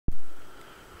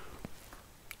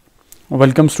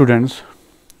Welcome students,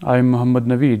 I am Muhammad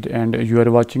Naveed and you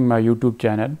are watching my YouTube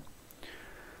channel.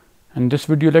 In this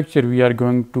video lecture we are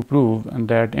going to prove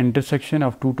that intersection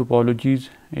of two topologies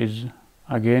is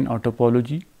again a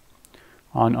topology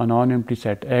on a non-empty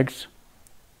set X.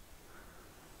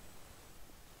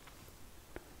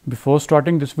 Before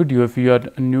starting this video, if you are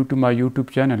new to my YouTube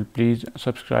channel, please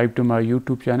subscribe to my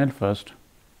YouTube channel first.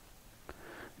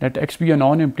 Let X be a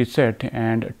non-empty set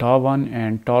and tau1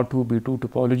 and tau2 be two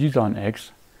topologies on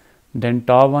X. Then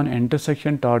tau1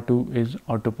 intersection tau2 is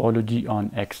a topology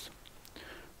on X.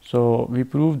 So we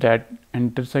prove that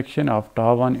intersection of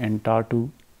tau1 and tau2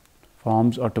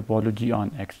 forms a topology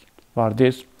on X. For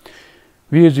this,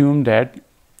 we assume that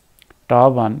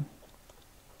tau1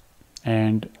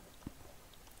 and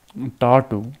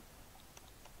tau2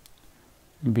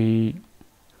 be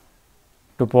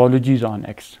topologies on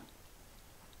X.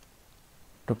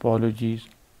 Topologies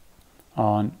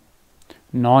on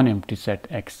non-empty set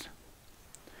X.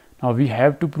 Now we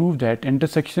have to prove that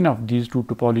intersection of these two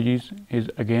topologies is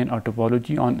again a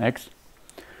topology on X.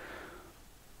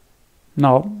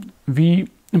 Now we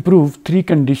prove three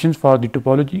conditions for the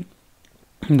topology.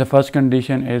 The first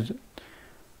condition is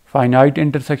finite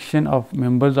intersection of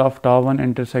members of tau1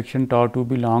 intersection tau2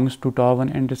 belongs to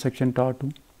tau1 intersection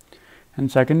tau2. And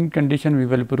second condition, we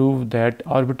will prove that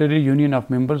arbitrary union of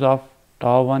members of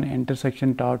tau1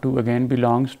 intersection tau2 again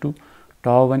belongs to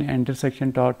tau1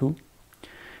 intersection tau2.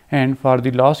 And for the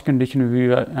last condition,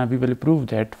 we will prove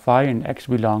that phi and x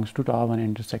belongs to tau1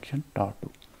 intersection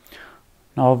tau2.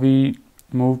 Now we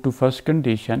move to first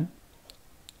condition.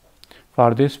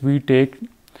 For this, we take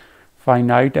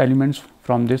finite elements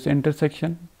from this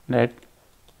intersection. Let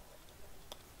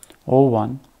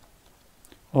O1,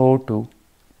 O2,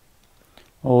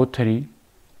 O3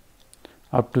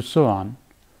 up to so on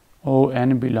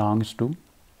On belongs to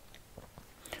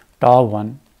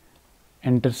tau1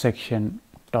 intersection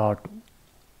tau2.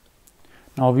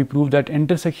 Now we prove that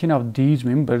intersection of these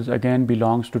members again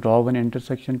belongs to tau1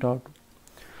 intersection tau2.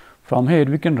 From here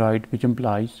we can write, which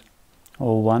implies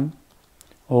O1,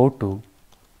 O2,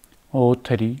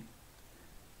 O3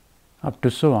 up to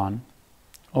so on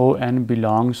On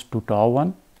belongs to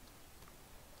tau1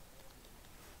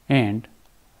 and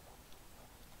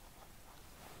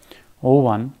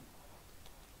O1,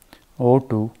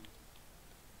 O2,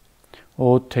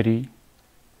 O3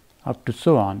 up to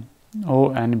so on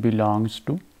On belongs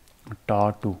to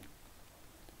tau2,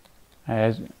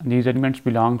 as these elements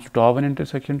belongs to tau1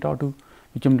 intersection tau2,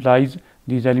 which implies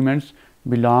these elements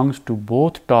belongs to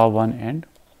both tau1 and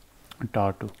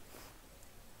tau2.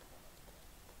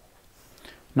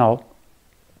 Now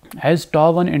as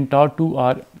tau1 and tau2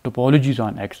 are topologies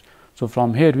on X, so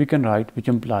from here we can write, which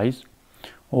implies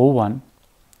O1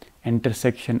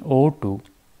 intersection O2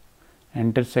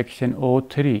 intersection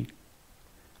O3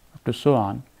 up to so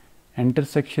on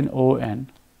intersection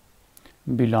On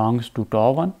belongs to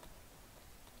tau1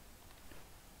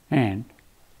 and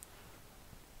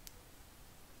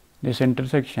this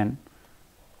intersection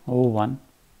O1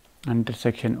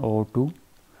 intersection O2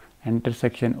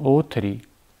 intersection O3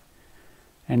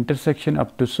 intersection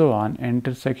up to so on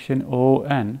intersection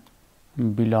On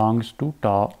belongs to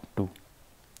tau2.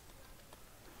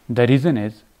 The reason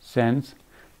is, since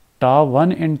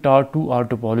tau1 and tau2 are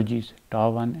topologies,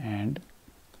 tau1 and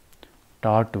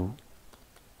tau2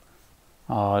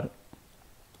 are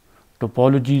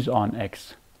topologies on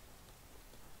X,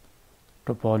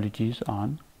 topologies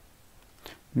on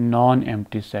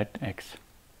non-empty set X.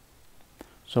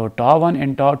 So tau1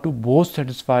 and tau2 both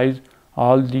satisfies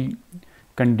all the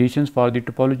conditions for the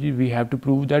topology. We have to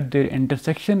prove that their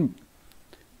intersection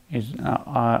is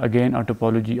again a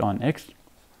topology on X.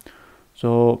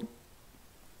 So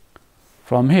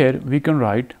from here we can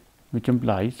write, which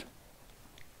implies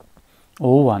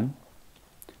O1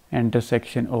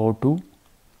 intersection O2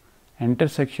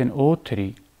 intersection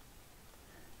O3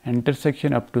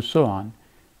 intersection up to so on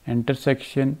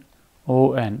intersection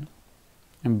On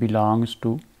belongs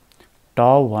to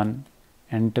tau1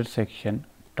 intersection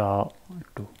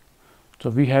tau2. So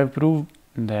we have proved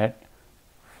that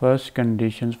first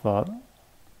conditions for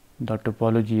the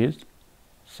topology is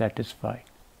satisfied.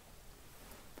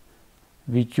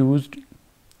 We choose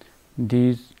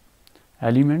these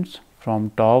elements from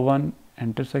tau1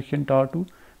 intersection tau2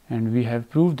 and we have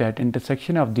proved that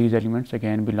intersection of these elements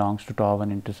again belongs to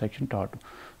tau1 intersection tau2.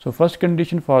 So first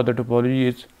condition for the topology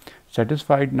is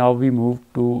satisfied. Now we move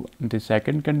to the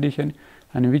second condition,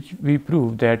 in which we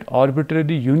prove that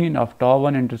arbitrary union of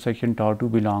tau1 intersection tau2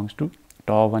 belongs to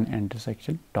tau1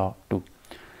 intersection tau2.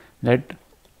 Let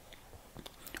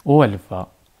O alpha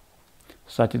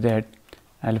such that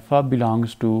alpha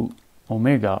belongs to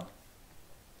omega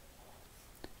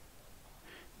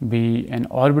be an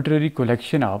arbitrary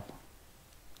collection of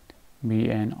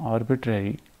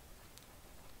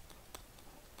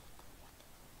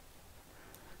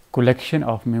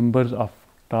members of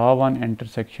tau1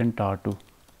 intersection tau2,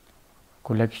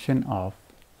 collection of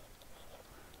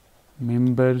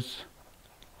members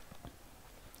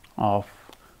of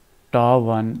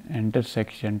tau1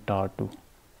 intersection tau2.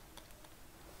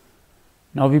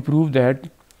 Now we prove that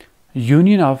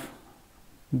union of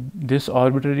this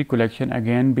arbitrary collection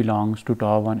again belongs to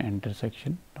tau1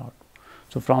 intersection tau2.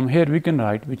 So from here we can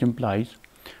write, which implies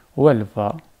O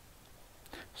alpha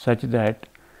such that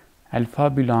alpha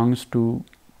belongs to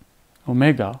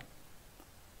omega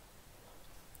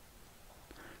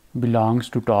belongs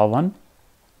to tau1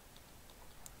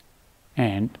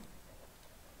 and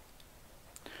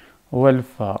O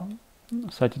alpha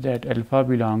such that alpha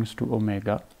belongs to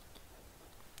omega,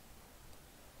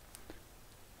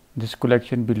 this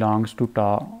collection belongs to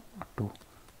tau2.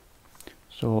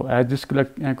 So as this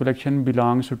collection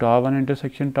belongs to tau1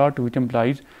 intersection tau2, which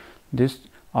implies this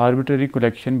arbitrary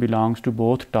collection belongs to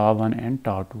both tau1 and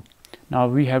tau2. Now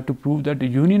we have to prove that the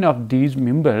union of these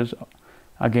members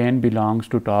again belongs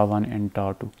to tau1 and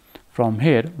tau2. From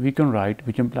here we can write,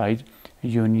 which implies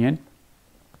union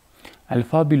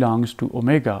alpha belongs to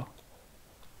omega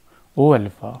O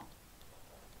alpha.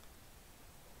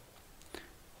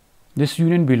 This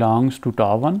union belongs to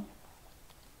tau1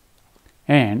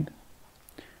 and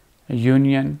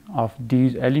union of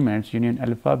these elements, union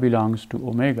alpha belongs to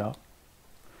omega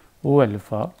O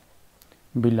alpha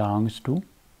belongs to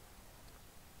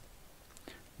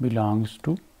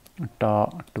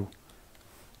tau2.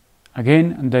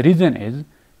 Again the reason is,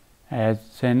 as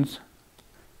since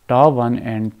tau1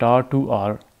 and tau2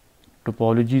 are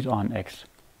topologies on X,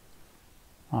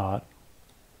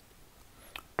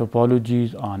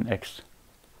 topologies on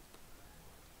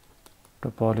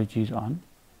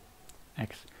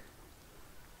X.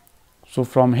 So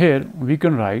from here we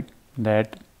can write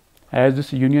that as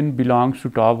this union belongs to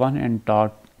tau1 and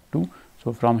tau2,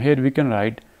 so from here we can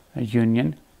write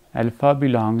union alpha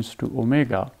belongs to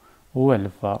omega O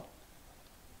alpha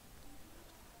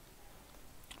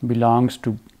belongs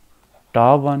to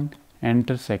tau1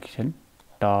 intersection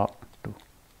tau2.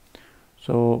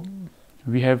 So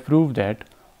we have proved that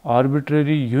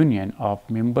arbitrary union of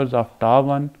members of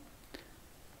tau1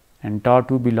 and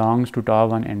tau2 belongs to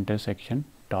tau1 intersection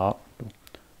tau2.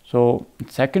 So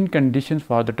second condition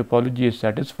for the topology is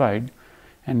satisfied,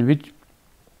 in which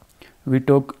we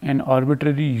took an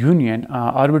arbitrary union,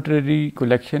 arbitrary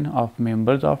collection of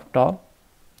members of tau1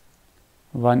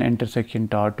 intersection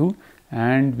tau2,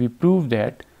 and we proved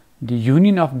that the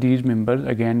union of these members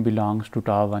again belongs to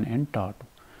tau1 and tau2.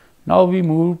 Now we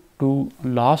move to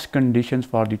last conditions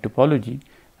for the topology,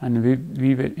 and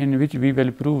in which we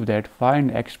will prove that phi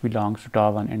and x belongs to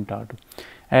tau1 and tau2.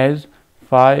 As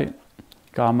phi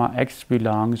comma x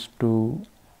belongs to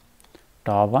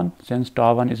tau1, since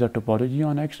tau1 is a topology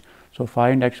on X, so phi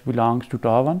and x belongs to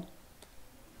tau1.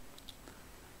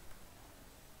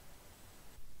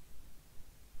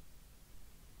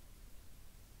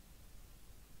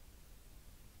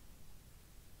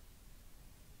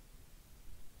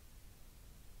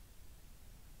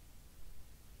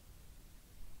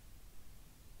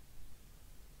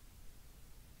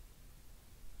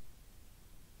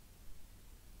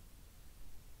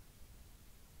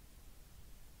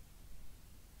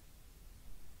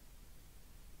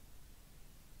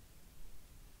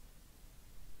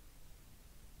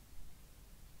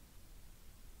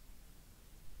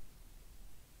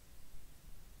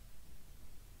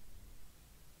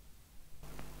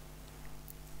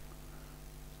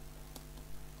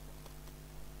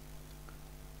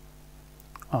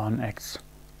 on X.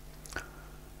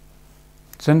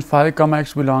 Since phi comma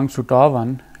x belongs to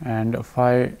tau1 and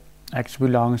phi x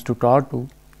belongs to tau2,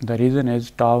 the reason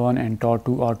is tau1 and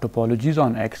tau2 are topologies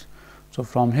on X. So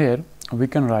from here we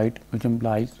can write, which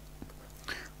implies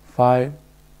phi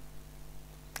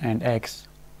and x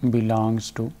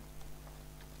belongs to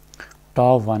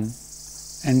tau1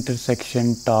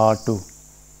 intersection tau2.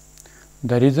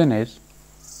 The reason is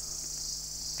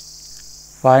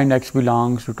phi and x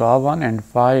belongs to tau1 and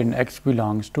phi and x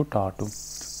belongs to tau2.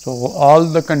 So all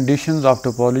the conditions of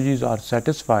topologies are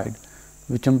satisfied,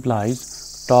 which implies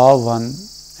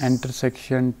tau1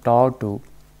 intersection tau2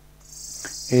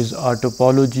 is a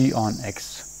topology on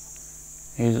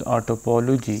X, is a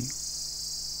topology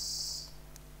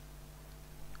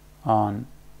on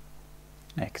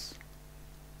X.